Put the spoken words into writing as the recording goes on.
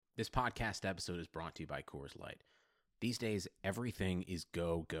This podcast episode is brought to you by Coors Light. These days, everything is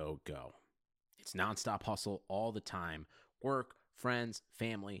go, go, go. It's nonstop hustle all the time. Work, friends,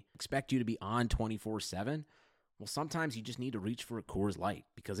 family expect you to be on 24/7. Well, sometimes you just need to reach for a Coors Light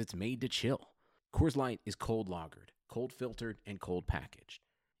because it's made to chill. Coors Light is cold lagered, cold filtered, and cold packaged.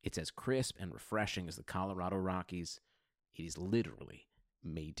 It's as crisp and refreshing as the Colorado Rockies. It is literally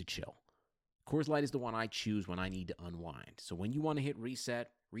made to chill. Coors Light is the one I choose when I need to unwind. So when you want to hit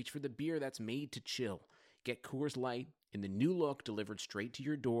reset, reach for the beer that's made to chill. Get Coors Light in the new look delivered straight to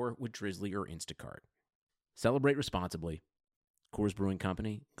your door with Drizzly or Instacart. Celebrate responsibly. Coors Brewing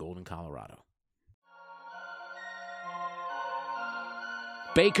Company, Golden, Colorado.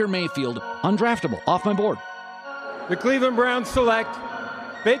 Baker Mayfield, undraftable, off my board. The Cleveland Browns select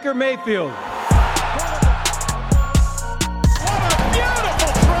Baker Mayfield. What a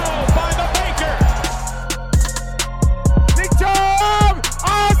beautiful throw by the Baker! Big Tom!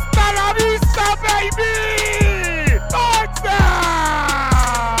 Hasta la vista, baby! Touchdown!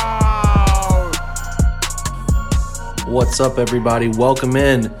 What's up, everybody? Welcome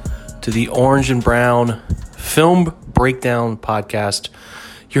in to the Orange and Brown Film Breakdown Podcast.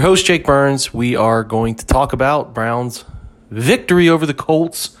 Your host, Jake Burns. We are going to talk about Browns' victory over the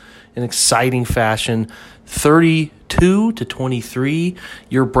Colts in exciting fashion, 32-23.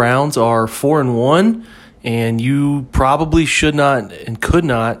 Your Browns are 4-1, and you probably should not and could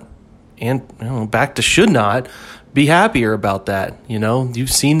not, and back to should not, be happier about that. You know,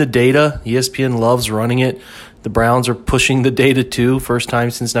 you've seen the data. ESPN loves running it. The Browns are pushing the data too. First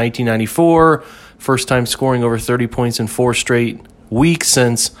time since 1994. First time scoring over 30 points in 4 straight weeks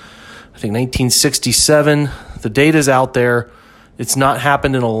since, I think, 1967. The data's out there. It's not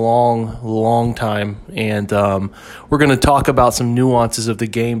happened in a long time. And we're going to talk about some nuances of the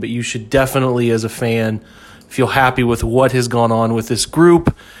game, but you should definitely, as a fan, feel happy with what has gone on with this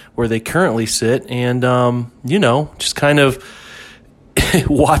group, where they currently sit, and, just kind of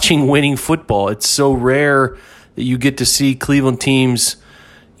watching winning football. It's so rare that you get to see Cleveland teams,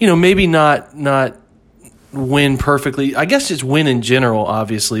 maybe not win perfectly. I guess just win in general,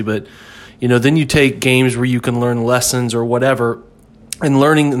 obviously, but then you take games where you can learn lessons or whatever, and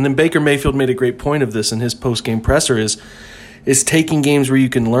then Baker Mayfield made a great point of this in his post-game presser is taking games where you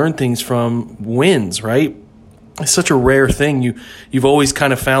can learn things from wins, right? It's such a rare thing. You've always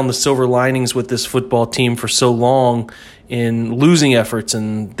kind of found the silver linings with this football team for so long in losing efforts,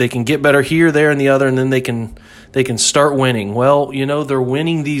 and they can get better here, there, and the other, and then they can start winning. Well, they're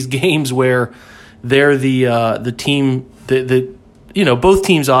winning these games where they're the team that both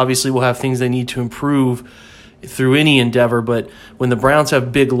teams obviously will have things they need to improve through any endeavor, but when the Browns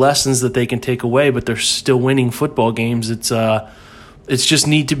have big lessons that they can take away, but they're still winning football games, it's just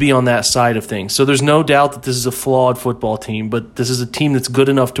neat to be on that side of things. So there's no doubt that this is a flawed football team, but this is a team that's good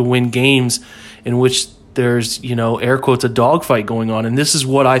enough to win games in which there's, air quotes, a dogfight going on. And this is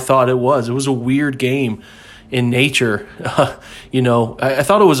what I thought it was. It was a weird game in nature. I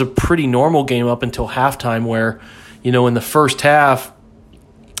thought it was a pretty normal game up until halftime where, in the first half,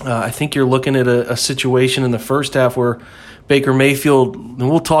 I think you're looking at a situation in the first half where Baker Mayfield, and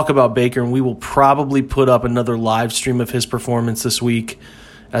we'll talk about Baker, and we will probably put up another live stream of his performance this week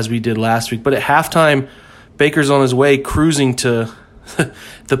as we did last week. But at halftime, Baker's on his way cruising to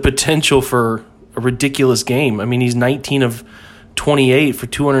the potential for a ridiculous game. I mean, he's 19 of 28 for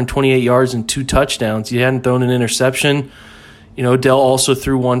 228 yards and 2 touchdowns. He hadn't thrown an interception. Odell also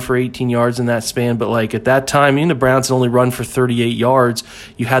threw one for 18 yards in that span. But, at that time, the Browns had only run for 38 yards.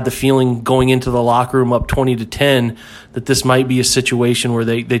 You had the feeling going into the locker room up 20-10 that this might be a situation where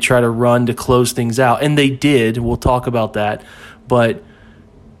they try to run to close things out. And they did. We'll talk about that. But,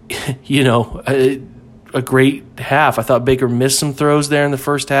 a great half. I thought Baker missed some throws there in the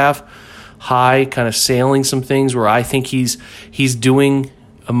first half. High, kind of sailing some things where I think he's doing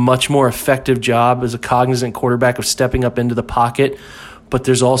a much more effective job as a cognizant quarterback of stepping up into the pocket. But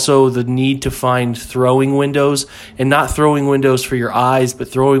there's also the need to find throwing windows, and not throwing windows for your eyes, but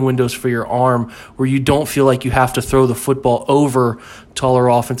throwing windows for your arm, where you don't feel like you have to throw the football over taller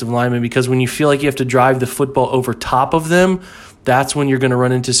offensive linemen, because when you feel like you have to drive the football over top of them, that's when you're going to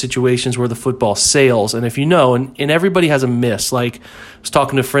run into situations where the football sails. And if and everybody has a miss. Like, I was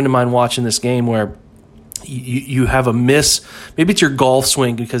talking to a friend of mine watching this game where you have a miss. Maybe it's your golf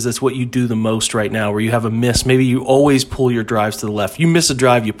swing, because that's what you do the most right now, where you have a miss. Maybe you always pull your drives to the left. You miss a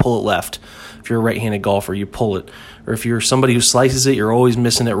drive, you pull it left. If you're a right-handed golfer, you pull it. Or if you're somebody who slices it, you're always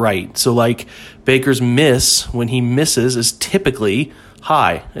missing it right. So, Baker's miss, when he misses, is typically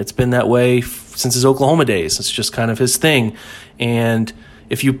high. It's been that way since his Oklahoma days. It's just kind of his thing. And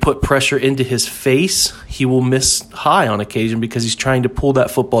if you put pressure into his face, he will miss high on occasion because he's trying to pull that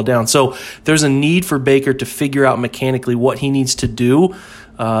football down. So there's a need for Baker to figure out mechanically what he needs to do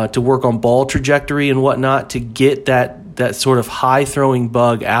to work on ball trajectory and whatnot to get that sort of high throwing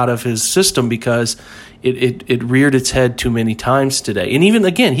bug out of his system, because it reared its head too many times today. And even,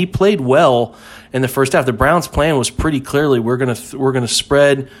 again, he played well in the first half. The Browns' plan was pretty clearly we're gonna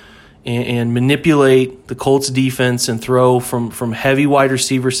spread and manipulate the Colts defense and throw from heavy wide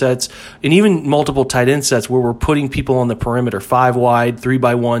receiver sets and even multiple tight end sets where we're putting people on the perimeter, 5 wide,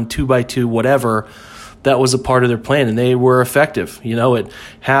 3x1, 2x2, whatever. That was a part of their plan, and they were effective. At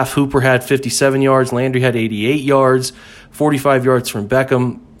half, Hooper had 57 yards, Landry had 88 yards, 45 yards from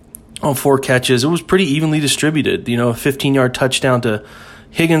Beckham on 4 catches. It was pretty evenly distributed. A 15-yard touchdown to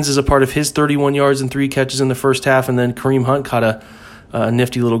Higgins is a part of his 31 yards and 3 catches in the first half, and then Kareem Hunt caught a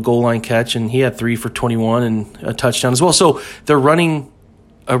nifty little goal line catch, and he had 3 for 21 and a touchdown as well. So they're running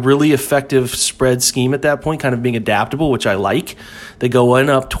a really effective spread scheme at that point, kind of being adaptable, which I like. They go in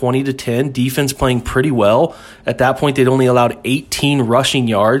up 20-10, defense playing pretty well. At that point, they'd only allowed 18 rushing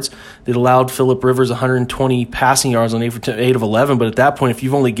yards. They'd allowed Phillip Rivers 120 passing yards on 8 of 11, but at that point, if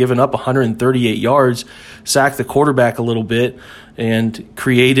you've only given up 138 yards, sacked the quarterback a little bit, and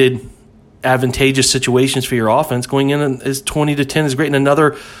created advantageous situations for your offense, going in is 20-10 is great. And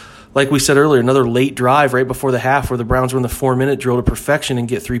another, like we said earlier, another late drive right before the half where the Browns run the 4-minute drill to perfection and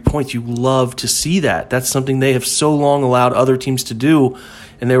get 3 points. You love to see that. That's something they have so long allowed other teams to do,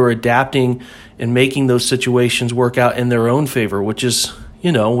 and they were adapting and making those situations work out in their own favor, which is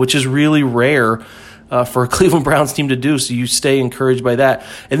really rare for a Cleveland Browns team to do. So you stay encouraged by that.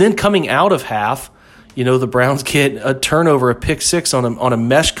 And then coming out of half, the Browns get a turnover, a pick six on a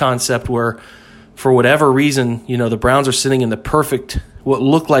mesh concept where, for whatever reason, the Browns are sitting in what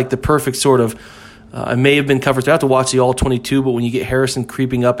looked like the perfect sort of, it may have been covered. I have to watch the all 22, but when you get Harrison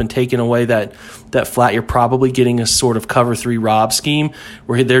creeping up and taking away that flat, you're probably getting a sort of cover 3 rob scheme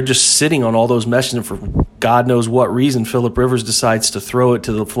where they're just sitting on all those meshes, and for God knows what reason, Phillip Rivers decides to throw it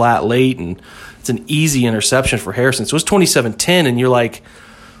to the flat late, and it's an easy interception for Harrison. So it's 27-10, and you're like,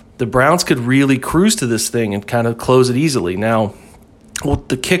 the Browns could really cruise to this thing and kind of close it easily. Now,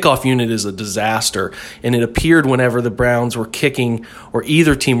 the kickoff unit is a disaster, and it appeared whenever the Browns were kicking, or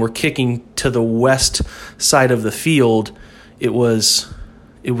either team were kicking to the west side of the field, it was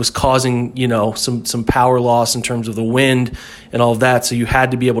causing some power loss in terms of the wind and all of that. So you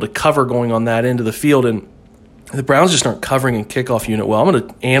had to be able to cover going on that end of the field, and the Browns just aren't covering in kickoff unit well. I'm going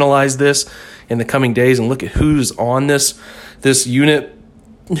to analyze this in the coming days and look at who's on this unit,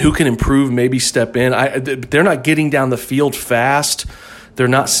 who can improve, maybe step in. They're not getting down the field fast. They're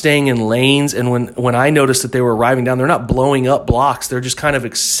not staying in lanes. And when I noticed that they were arriving down, they're not blowing up blocks. They're just kind of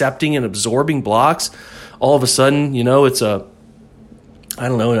accepting and absorbing blocks. All of a sudden, it's a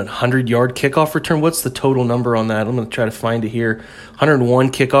 100-yard kickoff return. What's the total number on that? I'm going to try to find it here. 101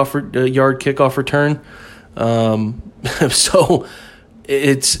 yard kickoff return. So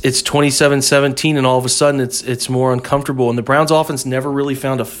it's 27-17, and all of a sudden it's more uncomfortable. And the Browns offense never really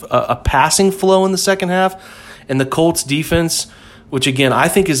found a passing flow in the second half. And the Colts defense, which again I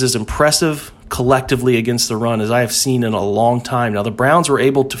think is as impressive collectively against the run as I have seen in a long time. Now the Browns were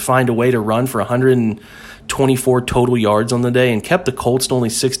able to find a way to run for 124 total yards on the day and kept the Colts to only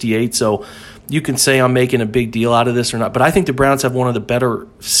 68. So you can say I'm making a big deal out of this or not, but I think the Browns have one of the better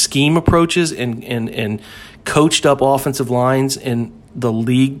scheme approaches and coached up offensive lines in the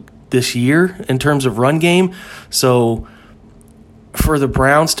league this year in terms of run game. So for the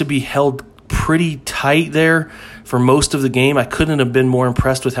Browns to be held pretty tight there for most of the game, I couldn't have been more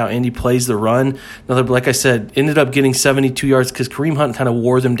impressed with how Indy plays the run. Now, like I said, ended up getting 72 yards because Kareem Hunt kind of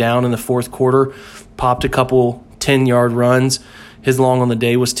wore them down in the fourth quarter, popped a couple 10-yard runs. His long on the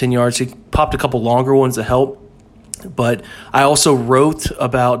day was 10 yards. He popped a couple longer ones to help. But I also wrote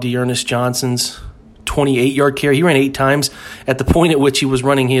about D'Ernest Johnson's 28-yard carry. He ran 8 times. At the point at which he was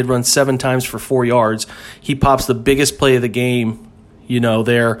running, he had run 7 times for 4 yards. He pops the biggest play of the game,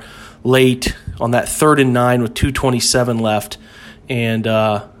 there late on that 3rd and 9 with 2:27 left, and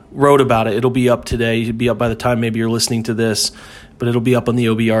wrote about it. It'll be up today. It'll be up by the time maybe you're listening to this, but it'll be up on the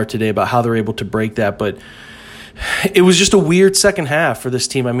OBR today about how they're able to break that. But it was just a weird second half for this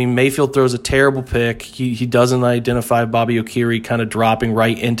team. I mean, Mayfield throws a terrible pick. He doesn't identify Bobby Okiri kind of dropping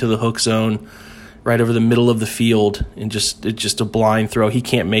right into the hook zone, right over the middle of the field, and it's just a blind throw. He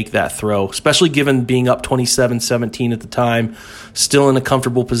can't make that throw, especially given being up 27-17 at the time, still in a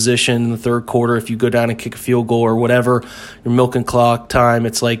comfortable position in the third quarter. If you go down and kick a field goal or whatever, you're milking clock time.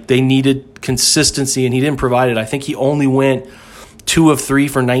 It's like they needed consistency, and he didn't provide it. I think he only went 2 of 3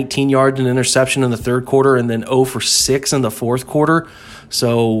 for 19 yards and interception in the third quarter, and then 0 for 6 in the fourth quarter.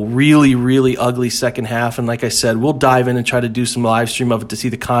 So really, really ugly second half. And like I said, we'll dive in and try to do some live stream of it to see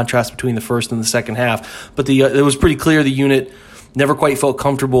the contrast between the first and the second half. But it was pretty clear the unit never quite felt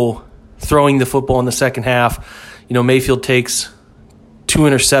comfortable throwing the football in the second half. Mayfield takes 2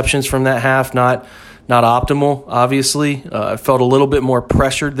 interceptions from that half, not optimal, obviously. Felt a little bit more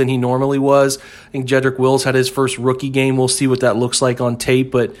pressured than he normally was. I think Jedrick Wills had his first rookie game. We'll see what that looks like on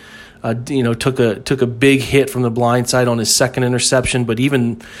tape, but took a big hit from the blind side on his second interception. But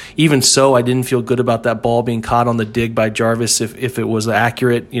even so, I didn't feel good about that ball being caught on the dig by Jarvis. If it was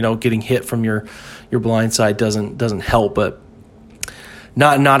accurate, getting hit from your blind side doesn't help, but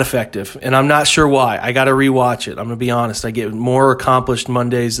not effective. And I'm not sure why. I got to rewatch it. I'm going to be honest. I get more accomplished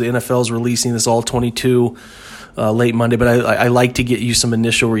Mondays. The NFL is releasing this all 22 late Monday, but I like to get you some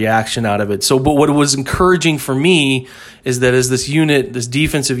initial reaction out of it. But what was encouraging for me is that as this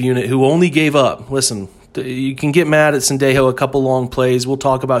defensive unit who only gave up, listen, you can get mad at Sendejo a couple long plays. We'll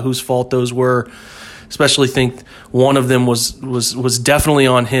talk about whose fault those were. Especially think one of them was definitely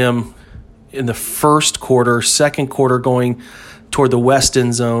on him in the first quarter. Second quarter, going toward the west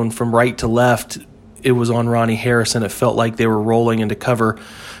end zone from right to left, it was on Ronnie Harrison. It felt like they were rolling into cover.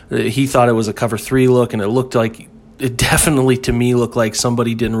 He thought it was a cover 3 look, and it definitely to me looked like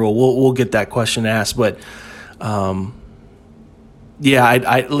somebody didn't roll. We'll get that question asked, but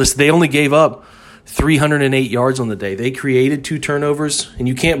listen, they only gave up 308 yards on the day. They created 2 turnovers, and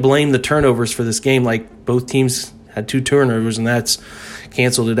you can't blame the turnovers for this game. Like, both teams had 2 turnovers, and that's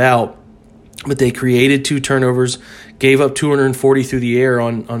canceled it out. But they created 2 turnovers, gave up 240 through the air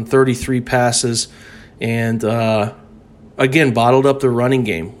on 33 passes, and again, bottled up the running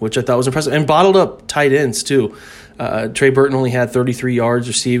game, which I thought was impressive, and bottled up tight ends too. Trey Burton only had 33 yards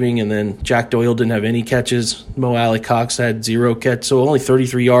receiving, and then Jack Doyle didn't have any catches. Mo Alley-Cox had 0 catch, so only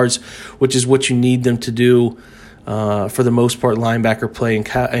 33 yards, which is what you need them to do. For the most part, linebacker play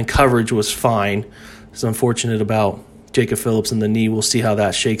and coverage was fine. It's unfortunate about Jacob Phillips and the knee. We'll see how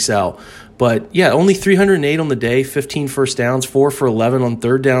that shakes out. But, yeah, only 308 on the day, 15 first downs, 4 for 11 on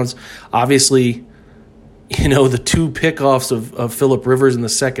third downs. Obviously, the 2 pickoffs of Phillip Rivers in the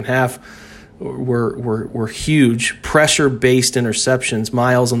second half were huge, pressure-based interceptions.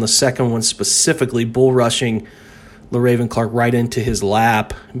 Miles on the second one specifically, bull rushing LaRaven Clark right into his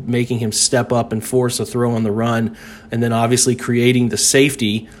lap, making him step up and force a throw on the run, and then obviously creating the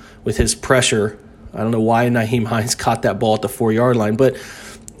safety with his pressure. I don't know why Nyheim Hines caught that ball at the 4-yard line, but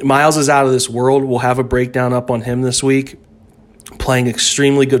Miles is out of this world. We'll have a breakdown up on him this week. Playing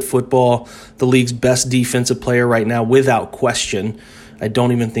extremely good football, the league's best defensive player right now, without question. I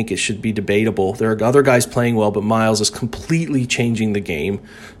don't even think it should be debatable. There are other guys playing well, but Miles is completely changing the game,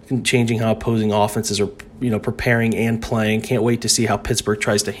 changing how opposing offenses are, preparing and playing. Can't wait to see how Pittsburgh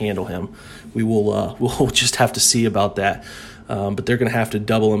tries to handle him. We'll just have to see about that. But they're going to have to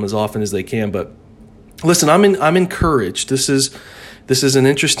double him as often as they can. But listen, I'm encouraged. This is an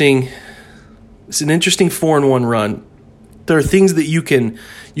interesting 4-1 run. There are things that you can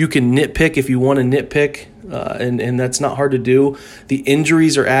nitpick if you want to nitpick, and that's not hard to do. The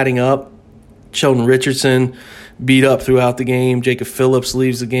injuries are adding up. Sheldon Richardson beat up throughout the game. Jacob Phillips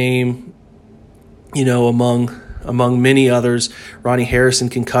leaves the game, among many others. Ronnie Harrison,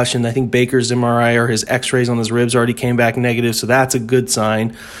 concussion. I think Baker's MRI or his x-rays on his ribs already came back negative, so that's a good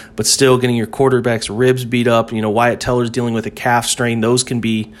sign. But still getting your quarterback's ribs beat up. Wyatt Teller's dealing with a calf strain. Those can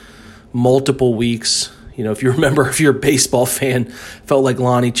be multiple weeks. If you remember, if you're a baseball fan, felt like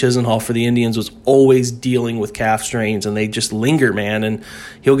Lonnie Chisenhall for the Indians was always dealing with calf strains, and they just linger, man. And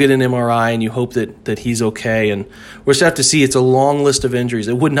he'll get an MRI, and you hope that he's okay. And we'll just have to see. It's a long list of injuries.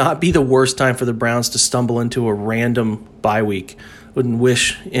 It would not be the worst time for the Browns to stumble into a random bye week. Wouldn't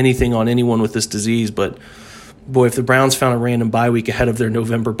wish anything on anyone with this disease, but boy, if the Browns found a random bye week ahead of their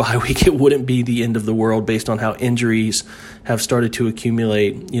November bye week, it wouldn't be the end of the world based on how injuries have started to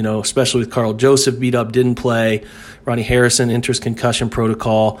accumulate, especially with Carl Joseph beat up, didn't play. Ronnie Harrison enters concussion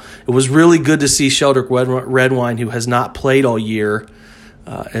protocol. It was really good to see Sheldrick Redwine, who has not played all year,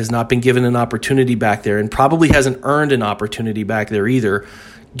 has not been given an opportunity back there, and probably hasn't earned an opportunity back there either,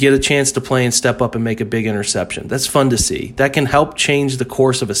 get a chance to play and step up and make a big interception. That's fun to see. That can help change the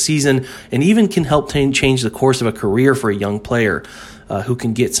course of a season and even can help change the course of a career for a young player who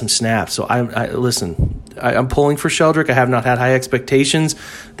can get some snaps. So I'm pulling for Sheldrick. I have not had high expectations.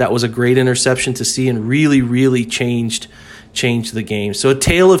 That was a great interception to see and really, really changed the game. So a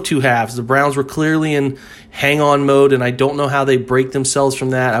tale of 2 halves. The Browns were clearly in hang-on mode, and I don't know how they break themselves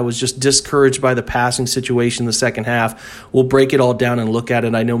from that. I was just discouraged by the passing situation in the second half. We'll break it all down and look at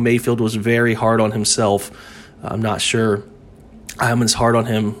it. I know Mayfield was very hard on himself. I'm not sure I'm as hard on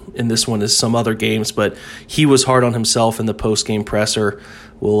him in this one as some other games, but he was hard on himself in the post-game presser.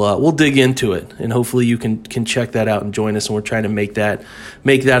 We'll dig into it, and hopefully you can check that out and join us. And we're trying to make that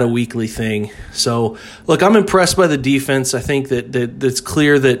a weekly thing. So, look, I'm impressed by the defense. I think that it's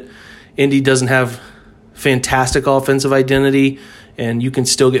clear that Indy doesn't have fantastic offensive identity, and you can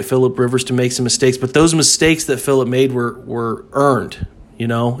still get Phillip Rivers to make some mistakes. But those mistakes that Phillip made were earned,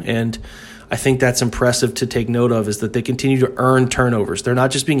 and I think that's impressive to take note of, is that they continue to earn turnovers. They're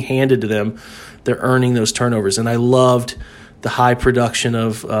not just being handed to them. They're earning those turnovers. And I loved the high production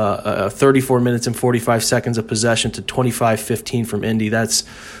of 34 minutes and 45 seconds of possession to 25-15 from Indy. That's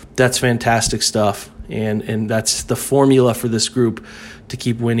fantastic stuff. And that's the formula for this group to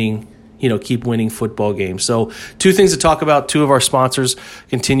keep winning football games. So 2 things to talk about. 2 of our sponsors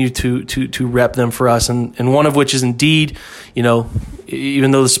continue to rep them for us, and one of which is Indeed.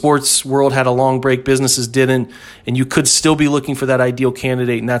 Even though the sports world had a long break, businesses didn't, and you could still be looking for that ideal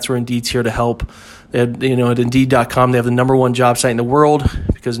candidate, and that's where Indeed's here to help. At Indeed.com, they have the #1 job site in the world,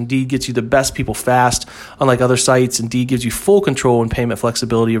 because Indeed gets you the best people fast. Unlike other sites, Indeed gives you full control and payment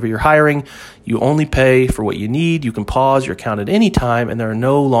flexibility over your hiring. You only pay for what you need. You can pause your account at any time, and there are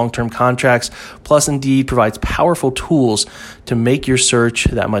no long-term contracts. Plus, Indeed provides powerful tools to make your search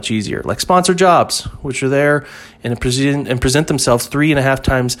that much easier, like sponsored jobs, which are there and present themselves 3.5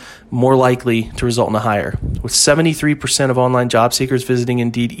 times more likely to result in a hire. With 73% of online job seekers visiting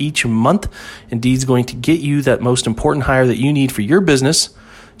Indeed each month, Indeed's going to get you that most important hire that you need for your business,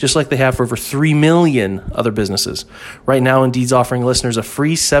 just like they have for over 3 million other businesses. Right now, Indeed's offering listeners a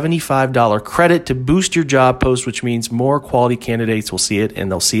free $75 credit to boost your job post, which means more quality candidates will see it,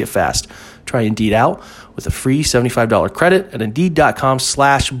 and they'll see it fast. Try Indeed out with a free $75 credit at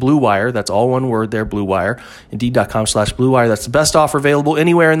Indeed.com/Blue Wire. That's all one word there, Blue Wire. Indeed.com/Blue Wire. That's the best offer available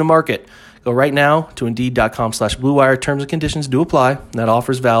anywhere in the market. Go right now to Indeed.com/Blue Wire. Terms and conditions do apply. That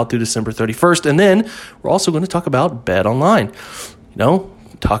offer is valid through December 31st. And then we're also going to talk about Bet Online.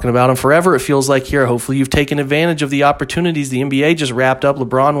 Talking about them forever, it feels like here. Hopefully you've taken advantage of the opportunities. The NBA just wrapped up.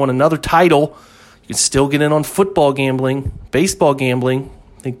 LeBron won another title. You can still get in on football gambling, baseball gambling.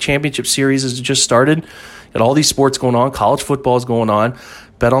 I think championship series has just started. Got all these sports going on. College football is going on.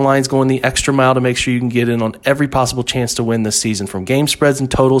 BetOnline's going the extra mile to make sure you can get in on every possible chance to win this season. From game spreads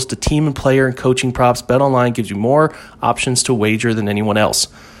and totals to team and player and coaching props, BetOnline gives you more options to wager than anyone else.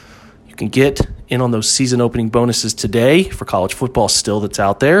 You can get in on those season opening bonuses today for college football still that's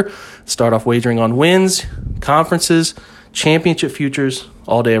out there. Start off wagering on wins, conferences, championship futures,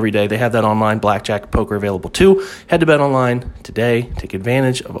 all day, every day. They have that online blackjack poker available too. Head to BetOnline today. Take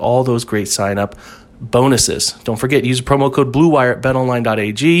advantage of all those great sign-up bonuses. Don't forget, use the promo code BlueWire at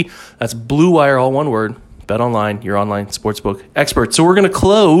betonline.ag. That's BlueWire, all one word. BetOnline, your online sportsbook expert. So we're going to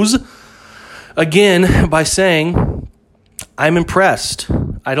close again by saying I'm impressed.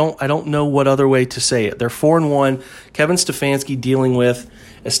 I don't know what other way to say it. They're 4-1. Kevin Stefanski dealing with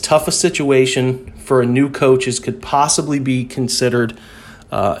as tough a situation for a new coach as could possibly be considered.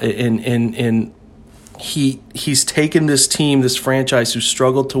 He's taken this team, this franchise, who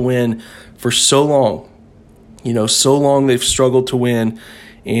struggled to win for so long. So long they've struggled to win,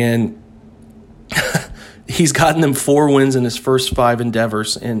 and he's gotten them 4 wins in his first 5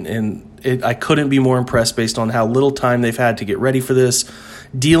 endeavors, and I couldn't be more impressed based on how little time they've had to get ready for this,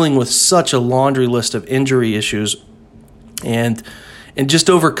 dealing with such a laundry list of injury issues, and just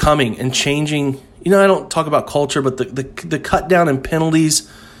overcoming and changing. I don't talk about culture, but the cut down in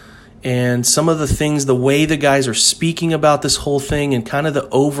penalties and some of the things, the way the guys are speaking about this whole thing and kind of the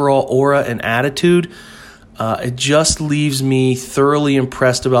overall aura and attitude, it just leaves me thoroughly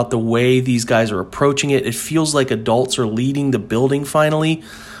impressed about the way these guys are approaching it. It feels like adults are leading the building finally,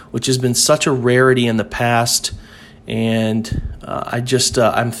 which has been such a rarity in the past. And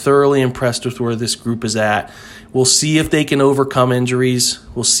I'm thoroughly impressed with where this group is at. We'll see if they can overcome injuries.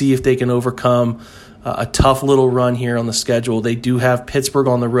 We'll see if they can overcome a tough little run here on the schedule. They do have Pittsburgh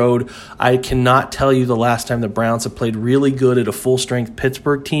on the road. I cannot tell you the last time the Browns have played really good at a full-strength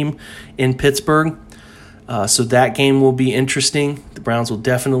Pittsburgh team in Pittsburgh. So that game will be interesting. The Browns will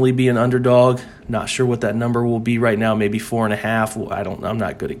definitely be an underdog. Not sure what that number will be right now, maybe 4.5. I'm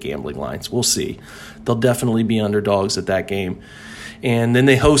not good at gambling lines. We'll see. They'll definitely be underdogs at that game. And then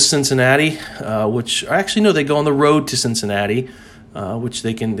they host Cincinnati, they go on the road to Cincinnati, which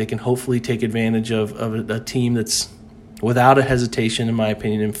they can hopefully take advantage of a team that's, without a hesitation, in my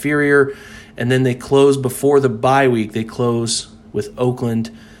opinion, inferior. And then they close before the bye week. They close with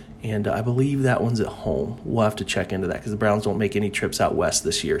Oakland, and I believe that one's at home. We'll have to check into that because the Browns don't make any trips out west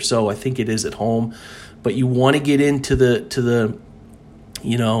this year. So I think it is at home. But you want to get into the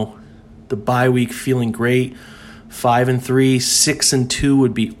bye week feeling great. 5-3, 6-2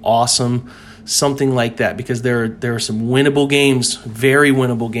 would be awesome. Something like that, because there are some winnable games, very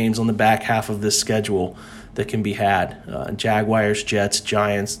winnable games on the back half of this schedule that can be had. Jaguars, Jets,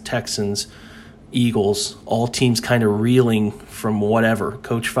 Giants, Texans, Eagles, all teams kind of reeling from whatever,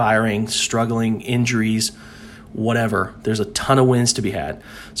 coach firing, struggling, injuries, whatever. There's a ton of wins to be had.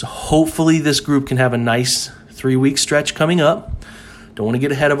 So hopefully this group can have a nice 3-week stretch coming up. Don't want to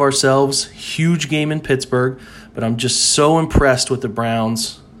get ahead of ourselves. Huge game in Pittsburgh, but I'm just so impressed with the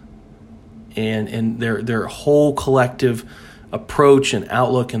Browns and their whole collective approach and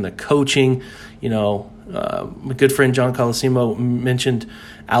outlook and the coaching. My good friend John Colosimo mentioned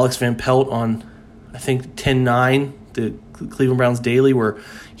Alex Van Pelt on, I think, 10-9, the Cleveland Browns Daily, where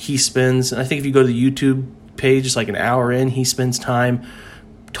he spends, and I think if you go to the YouTube page, it's like an hour in, he spends time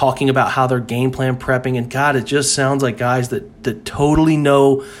talking about how their game plan prepping. And God, it just sounds like guys that totally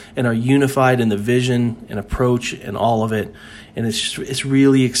know and are unified in the vision and approach and all of it. And it's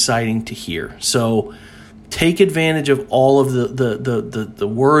really exciting to hear. So take advantage of all of the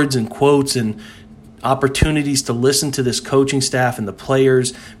words and quotes and opportunities to listen to this coaching staff and the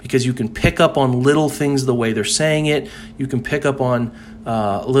players, because you can pick up on little things the way they're saying it. You can pick up on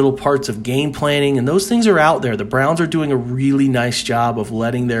little parts of game planning, and those things are out there. The Browns are doing a really nice job of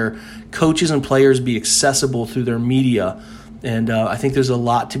letting their coaches and players be accessible through their media, and I think there's a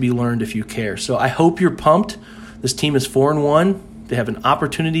lot to be learned if you care. So I hope you're pumped. This team is 4-1. They have an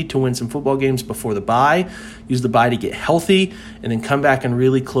opportunity to win some football games before the bye, use the bye to get healthy, and then come back and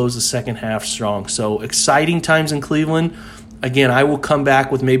really close the second half strong. So exciting times in Cleveland. Again, I will come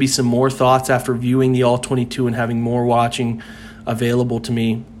back with maybe some more thoughts after viewing the All-22 and having more watching available to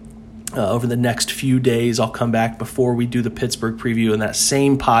me over the next few days. I'll come back before we do the Pittsburgh preview, and that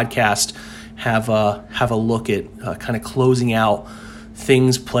same podcast have a look at kind of closing out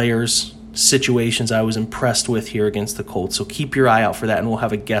things, players, situations I was impressed with here against the Colts. So keep your eye out for that, and we'll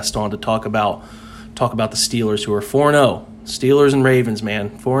have a guest on to talk about the Steelers, who are 4-0. Steelers and Ravens, man,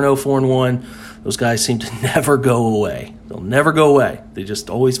 4-0, 4-1. Those guys seem to never go away. They'll never go away. They just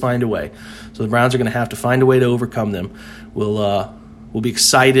always find a way. So the Browns are going to have to find a way to overcome them. We'll be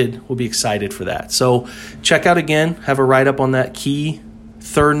excited. We'll be excited for that. So check out again. Have a write-up on that key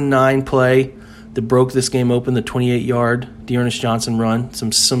 3rd and 9 play that broke this game open, the 28-yard Dearness Johnson run.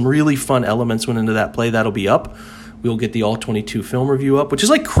 Some really fun elements went into that play. That'll be up. We'll get the All-22 film review up, which is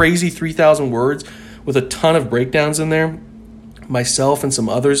like crazy 3,000 words with a ton of breakdowns in there. Myself and some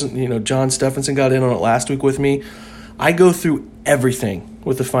others, John Stephenson got in on it last week with me. I go through everything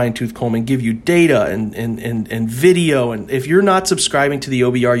with a fine-tooth comb and give you data and video. And if you're not subscribing to the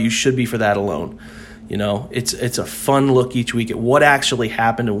OBR, you should be for that alone. It's a fun look each week at what actually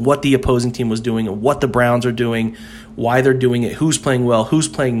happened and what the opposing team was doing and what the Browns are doing, why they're doing it, who's playing well, who's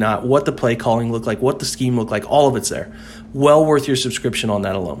playing not, what the play calling looked like, what the scheme looked like. All of it's there. Well worth your subscription on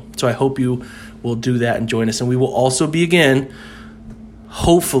that alone. So I hope you will do that and join us. And we will also be, again,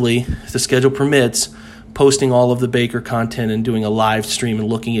 hopefully, if the schedule permits, posting all of the Baker content and doing a live stream and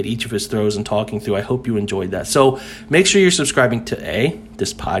looking at each of his throws and talking through. I hope you enjoyed that. So make sure you're subscribing to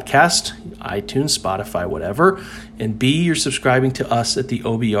this podcast, iTunes, Spotify, whatever, and B, you're subscribing to us at the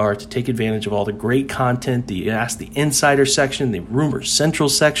OBR to take advantage of all the great content, the Ask the Insider section, the Rumors Central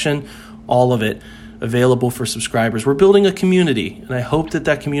section, all of it available for subscribers. We're building a community, and I hope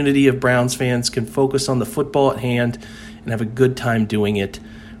that community of Browns fans can focus on the football at hand and have a good time doing it.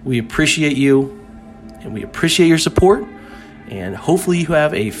 We appreciate you. And we appreciate your support, and hopefully you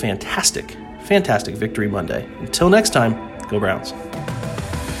have a fantastic, fantastic Victory Monday. Until next time, go Browns.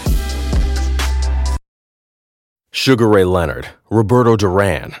 Sugar Ray Leonard, Roberto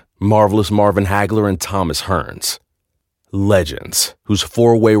Duran, Marvelous Marvin Hagler, and Thomas Hearns. Legends, whose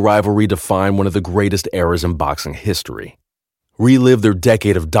four-way rivalry defined one of the greatest eras in boxing history. Relive their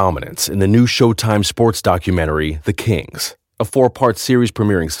decade of dominance in the new Showtime sports documentary, The Kings, a 4-part series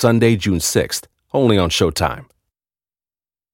premiering Sunday, June 6th, only on Showtime.